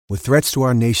With threats to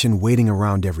our nation waiting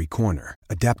around every corner,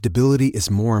 adaptability is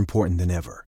more important than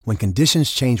ever. When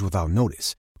conditions change without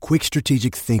notice, quick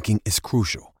strategic thinking is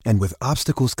crucial. And with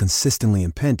obstacles consistently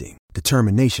impending,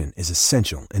 determination is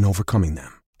essential in overcoming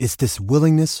them. It's this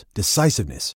willingness,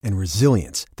 decisiveness, and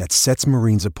resilience that sets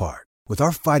Marines apart. With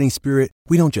our fighting spirit,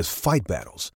 we don't just fight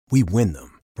battles, we win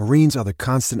them. Marines are the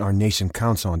constant our nation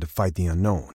counts on to fight the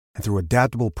unknown. And through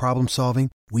adaptable problem solving,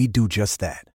 we do just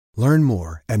that. Learn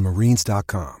more at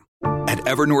marines.com. At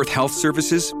Evernorth Health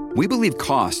Services, we believe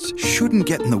costs shouldn't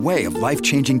get in the way of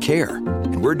life-changing care.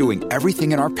 And we're doing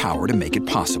everything in our power to make it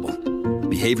possible.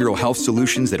 Behavioral health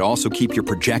solutions that also keep your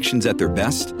projections at their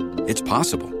best? It's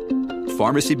possible.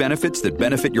 Pharmacy benefits that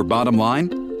benefit your bottom line?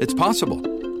 It's possible.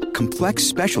 Complex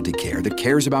specialty care that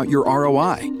cares about your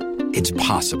ROI? It's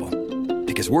possible.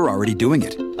 Because we're already doing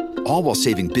it. All while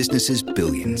saving businesses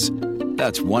billions.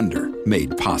 That's Wonder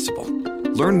made possible.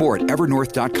 Learn more at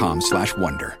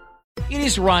evernorth.com/wonder. It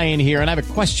is Ryan here, and I have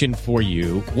a question for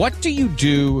you. What do you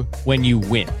do when you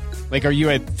win? Like, are you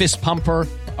a fist pumper,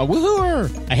 a woo-hooer,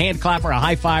 a hand clapper, a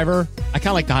high fiver? I kind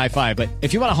of like the high five, but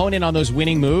if you want to hone in on those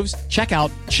winning moves, check out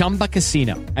Chumba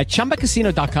Casino. At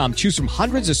ChumbaCasino.com, choose from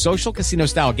hundreds of social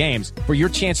casino-style games for your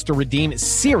chance to redeem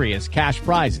serious cash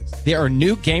prizes. There are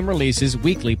new game releases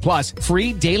weekly, plus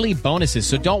free daily bonuses,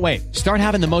 so don't wait. Start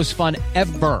having the most fun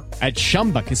ever at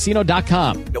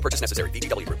ChumbaCasino.com. No purchase necessary.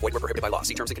 VGW. Void where prohibited by law.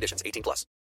 See terms and conditions. 18+.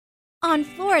 On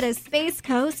Florida's Space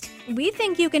Coast, we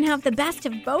think you can have the best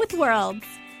of both worlds.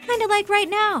 Kind of like right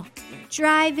now.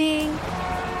 Driving,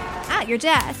 at your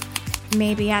desk,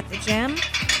 maybe at the gym,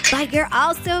 but you're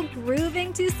also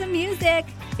grooving to some music.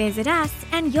 Visit us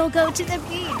and you'll go to the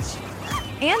beach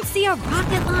and see a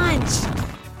rocket launch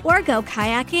or go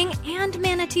kayaking and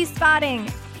manatee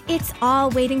spotting. It's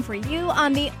all waiting for you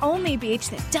on the only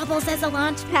beach that doubles as a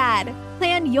launch pad.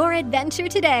 Plan your adventure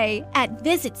today at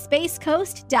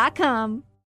visitspacecoast.com.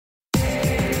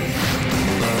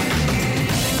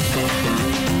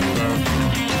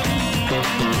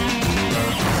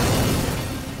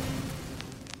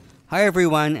 Hi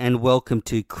everyone and welcome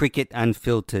to Cricket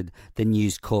Unfiltered, the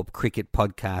News Corp cricket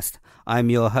podcast. I'm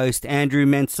your host Andrew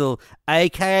Mensel,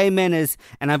 aka Menas,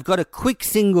 and I've got a quick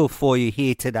single for you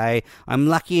here today. I'm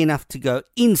lucky enough to go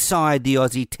inside the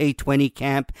Aussie T20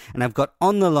 camp, and I've got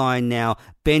on the line now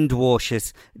Ben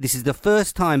Dwarshuis. This is the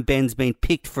first time Ben's been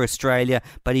picked for Australia,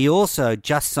 but he also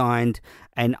just signed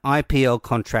an IPL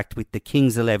contract with the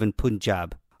Kings 11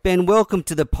 Punjab. Ben, welcome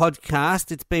to the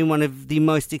podcast. It's been one of the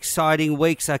most exciting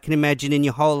weeks I can imagine in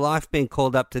your whole life being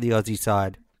called up to the Aussie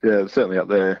side. Yeah, it's certainly up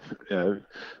there,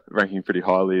 ranking pretty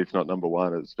highly, if not number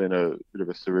one. It's been a bit of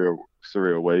a surreal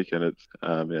week, and it's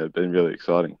been really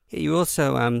exciting. Yeah, you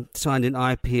also signed an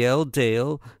IPL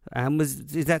deal.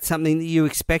 Is that something that you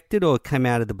expected or came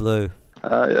out of the blue?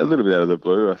 A little bit out of the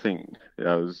blue. I think it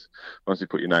was once you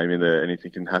put your name in there, anything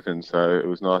can happen. So it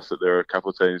was nice that there were a couple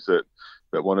of teams that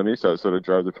wanted me, so it sort of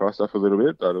drove the price up a little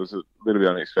bit, but it was a little bit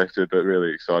unexpected, but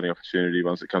really exciting opportunity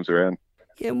once it comes around.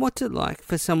 Yeah, and what's it like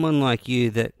for someone like you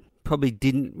that probably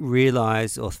didn't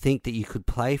realise or think that you could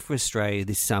play for Australia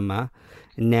this summer,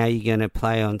 and now you're going to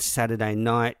play on Saturday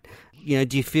night? You know,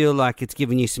 do you feel like it's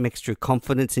given you some extra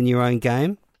confidence in your own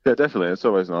game? Yeah, definitely. It's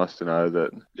always nice to know that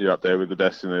you're up there with the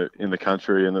best in the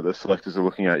country, and that the selectors are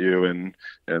looking at you and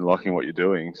liking what you're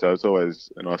doing. So it's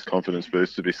always a nice confidence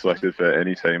boost to be selected for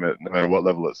any team at no matter what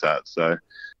level it's at. So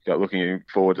looking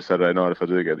forward to Saturday night if I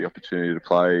do get the opportunity to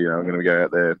play. I'm going to go out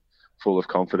there full of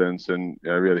confidence and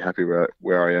really happy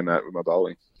where I am at with my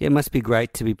bowling. Yeah, it must be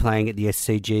great to be playing at the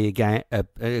SCG again,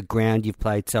 a ground you've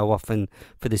played so often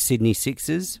for the Sydney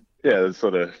Sixers. Yeah, there's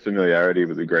sort of familiarity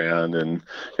with the ground and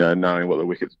knowing what the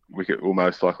wicket will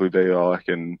most likely be like,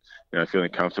 and feeling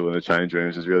comfortable in the change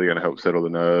rooms is really going to help settle the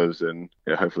nerves and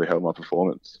hopefully help my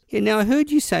performance. Yeah, now I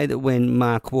heard you say that when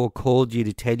Mark Waugh called you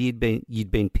to tell you you'd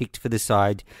been picked for the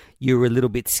side, you were a little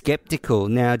bit sceptical.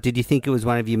 Now, did you think it was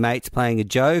one of your mates playing a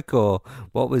joke, or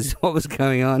what was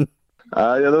going on?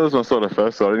 Yeah, that was my sort of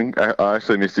first thought. I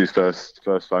actually missed his first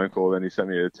phone call. Then he sent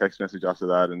me a text message after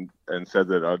that and said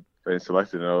that I'd been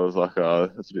selected. And I was like, oh,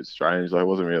 that's a bit strange. Like, it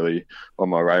wasn't really on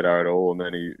my radar at all. And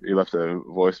then he left a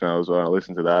voicemail as well. I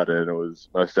listened to that, and it was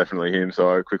most definitely him.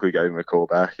 So I quickly gave him a call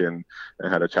back and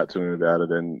had a chat to him about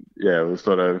it. And yeah, it was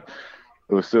still a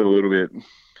little bit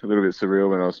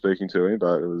surreal when I was speaking to him,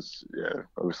 but it was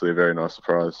obviously a very nice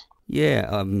surprise.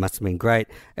 Yeah, it must have been great.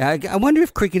 I wonder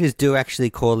if cricketers do actually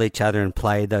call each other and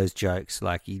play those jokes,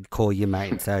 like you'd call your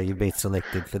mate and say you've been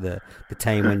selected for the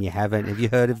team when you haven't. Have you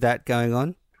heard of that going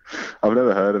on? I've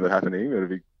never heard of it happening. It'd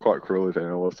be quite cruel if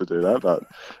anyone wants to do that, but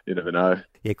you never know.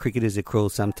 Yeah, cricketers are cruel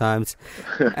sometimes.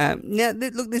 Now,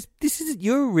 look, this is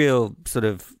you're a real sort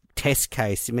of test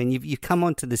case. I mean, you've come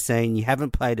onto the scene, you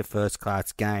haven't played a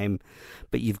first-class game,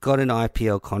 but you've got an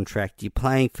IPL contract, you're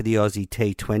playing for the Aussie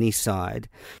T20 side.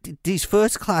 Is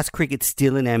first-class cricket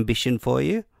still an ambition for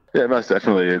you? Yeah, most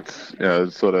definitely. It's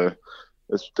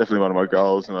it's definitely one of my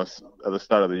goals. And at the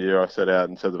start of the year, I set out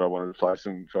and said that I wanted to play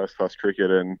some first-class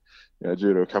cricket. And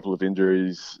due to a couple of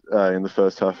injuries in the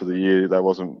first half of the year, that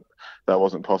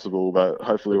wasn't possible. But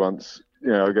hopefully, once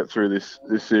I get through this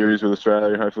series with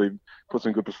Australia, hopefully put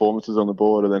some good performances on the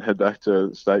board, and then head back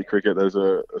to state cricket. There's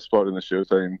a spot in the Shield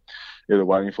team either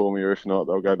waiting for me, or if not,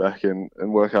 they'll go back and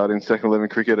work hard in second 11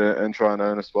 cricket and try and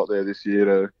earn a spot there this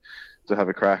year to have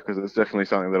a crack, because it's definitely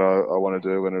something that I want to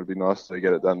do, and it'd be nice to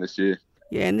get it done this year.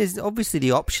 Yeah, and there's obviously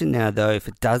the option now, though, if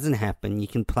it doesn't happen, you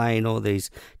can play in all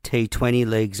these T20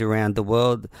 leagues around the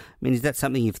world. I mean, is that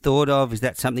something you've thought of? Is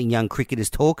that something young cricketers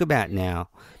talk about now,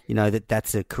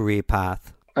 that's a career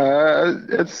path?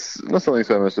 It's not something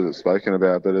so much that it's spoken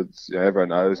about, but it's everyone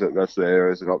knows that that's there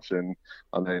as an option.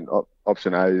 I mean,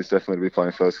 option A is definitely to be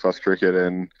playing first-class cricket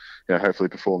and hopefully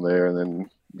perform there, and then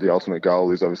the ultimate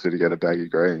goal is obviously to get a baggy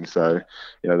green. So,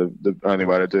 the only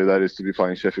way to do that is to be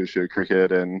playing Sheffield Shield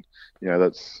cricket, and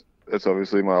that's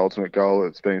obviously my ultimate goal.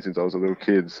 It's been since I was a little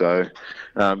kid. So,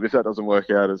 if that doesn't work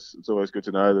out, it's always good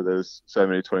to know that there's so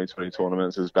many 2020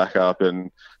 tournaments as backup, and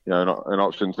an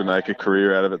option to make a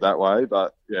career out of it that way.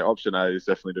 But option A is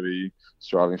definitely to be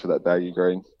striving for that baggy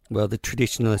green. Well, the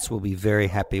traditionalists will be very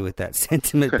happy with that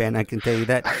sentiment, Ben, I can tell you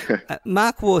that.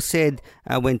 Mark Waugh said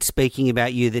when speaking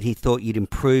about you that he thought you'd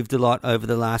improved a lot over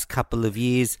the last couple of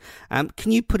years.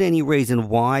 Can you put any reason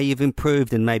why you've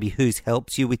improved, and maybe who's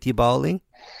helped you with your bowling?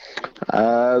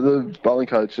 The bowling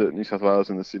coach at New South Wales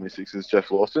and the Sydney Sixers, Jeff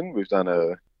Lawson. We've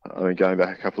done going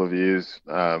back a couple of years,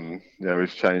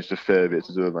 we've changed a fair bit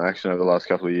to do with my action over the last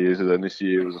couple of years. And then this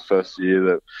year was the first year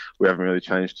that we haven't really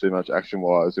changed too much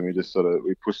action-wise, and we just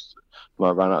we pushed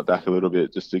my run-up back a little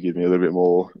bit just to give me a little bit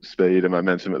more speed and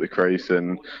momentum at the crease.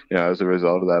 And, as a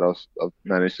result of that, I've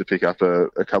managed to pick up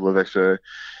a couple of extra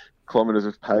kilometres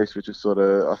of pace, which is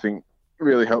I think,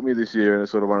 really helped me this year, and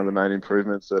it's one of the main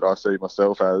improvements that I see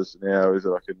myself as now, is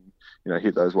that I can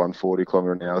hit those 140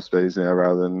 kilometre an hour speeds now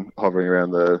rather than hovering around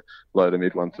the low to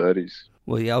mid 130s.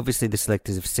 Well, yeah, obviously the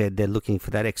selectors have said they're looking for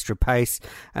that extra pace.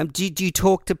 Do you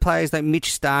talk to players like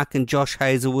Mitch Starc and Josh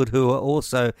Hazlewood, who are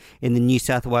also in the New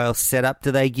South Wales setup?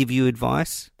 Do they give you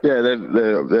advice? Yeah,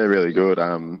 they're really good.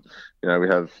 We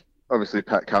have obviously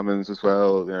Pat Cummins as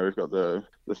well. We've got the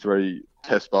three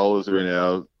test bowlers are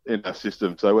in our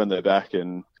system. So when they're back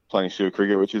and playing Shield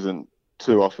cricket, which isn't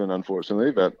too often,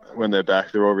 unfortunately, but when they're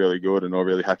back, they're all really good and all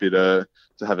really happy to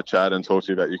have a chat and talk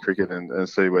to you about your cricket and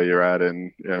see where you're at,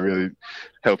 and really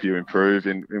help you improve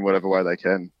in whatever way they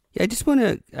can. Yeah, I just want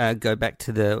to go back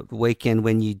to the weekend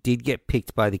when you did get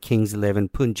picked by the Kings 11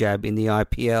 Punjab in the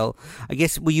IPL. I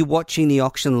guess, were you watching the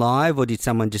auction live, or did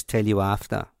someone just tell you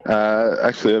after?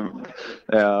 Actually,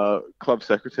 our club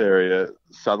secretary at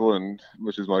Sutherland,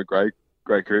 which is my great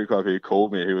cricket club, he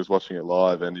called me. He was watching it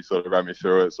live, and he ran me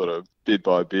through it bit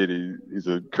by bit. He's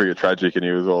a cricket tragic, and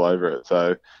he was all over it.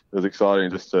 So it was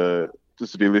exciting just to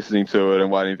be listening to it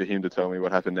and waiting for him to tell me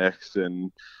what happened next.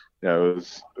 And it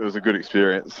was a good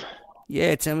experience.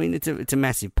 Yeah, it's a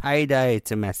massive payday.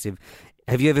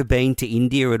 Have you ever been to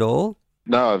India at all?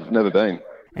 No, I've never been.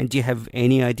 And do you have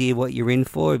any idea what you're in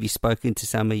for? Have you spoken to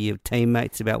some of your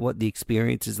teammates about what the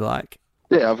experience is like?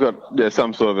 Yeah, I've got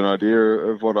some sort of an idea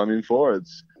of what I'm in for.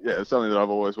 It's something that I've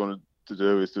always wanted to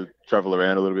do, is to travel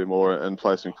around a little bit more and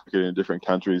play some cricket in different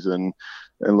countries and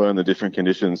learn the different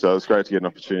conditions. So it's great to get an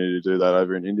opportunity to do that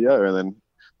over in India, and then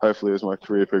hopefully as my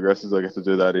career progresses, I get to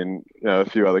do that in a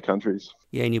few other countries.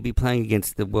 Yeah, and you'll be playing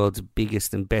against the world's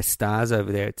biggest and best stars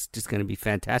over there. It's just going to be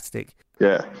fantastic.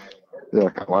 Yeah, I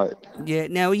can't wait. Yeah,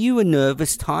 now are you a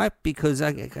nervous type? Because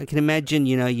I can imagine,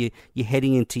 you're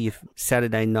heading into your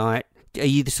Saturday night. Are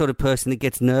you the sort of person that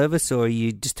gets nervous, or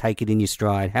you just take it in your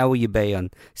stride? How will you be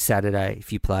on Saturday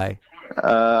if you play?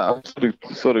 I'm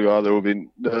sort of guy that will be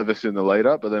nervous in the lead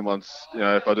up, but then once,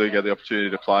 if I do get the opportunity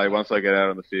to play, once I get out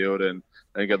on the field and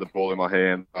get the ball in my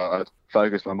hand, I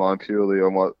focus my mind purely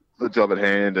on the job at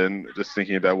hand and just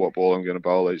thinking about what ball I'm going to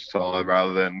bowl each time,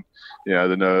 rather than,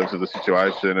 the nerves of the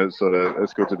situation.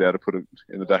 It's good to be able to put it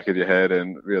in the back of your head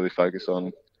and really focus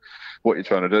on what you're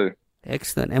trying to do.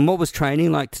 Excellent. And what was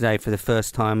training like today for the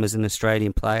first time as an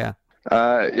Australian player?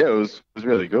 It was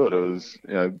really good. It was,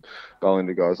 bowling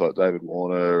to guys like David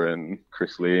Warner and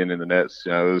Chris Lynn in the nets.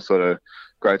 It was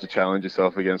great to challenge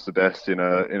yourself against the best in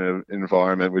an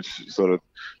environment which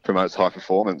promotes high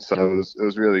performance. So it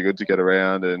was really good to get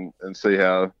around and see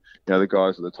how the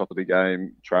guys at the top of the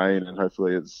game train, and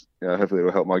hopefully hopefully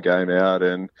it'll help my game out,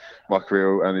 and my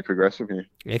career will only progress from here.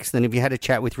 Excellent. Have you had a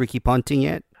chat with Ricky Ponting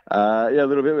yet? Yeah, a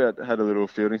little bit. We had a little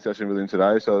fielding session with him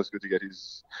today, so it was good to get a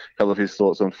couple of his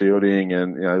thoughts on fielding,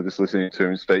 and just listening to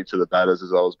him speak to the batters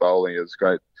as well as bowling. It was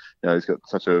great. He's got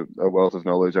such a wealth of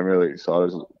knowledge. I'm really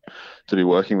excited to be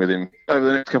working with him over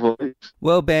the next couple of weeks.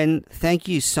 Well, Ben, thank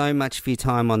you so much for your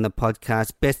time on the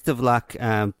podcast. Best of luck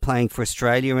playing for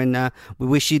Australia, and we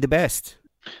wish you the best.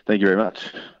 Thank you very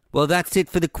much. Well, that's it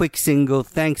for the quick single.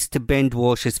 Thanks to Ben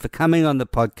Dwarshuis for coming on the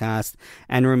podcast.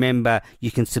 And remember,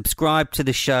 you can subscribe to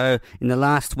the show. In the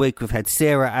last week, we've had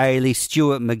Sarah Ailey,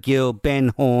 Stuart McGill,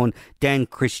 Ben Horn, Dan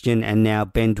Christian, and now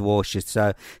Ben Dwarshuis.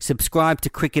 So subscribe to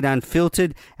Cricket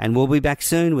Unfiltered, and we'll be back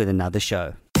soon with another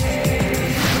show.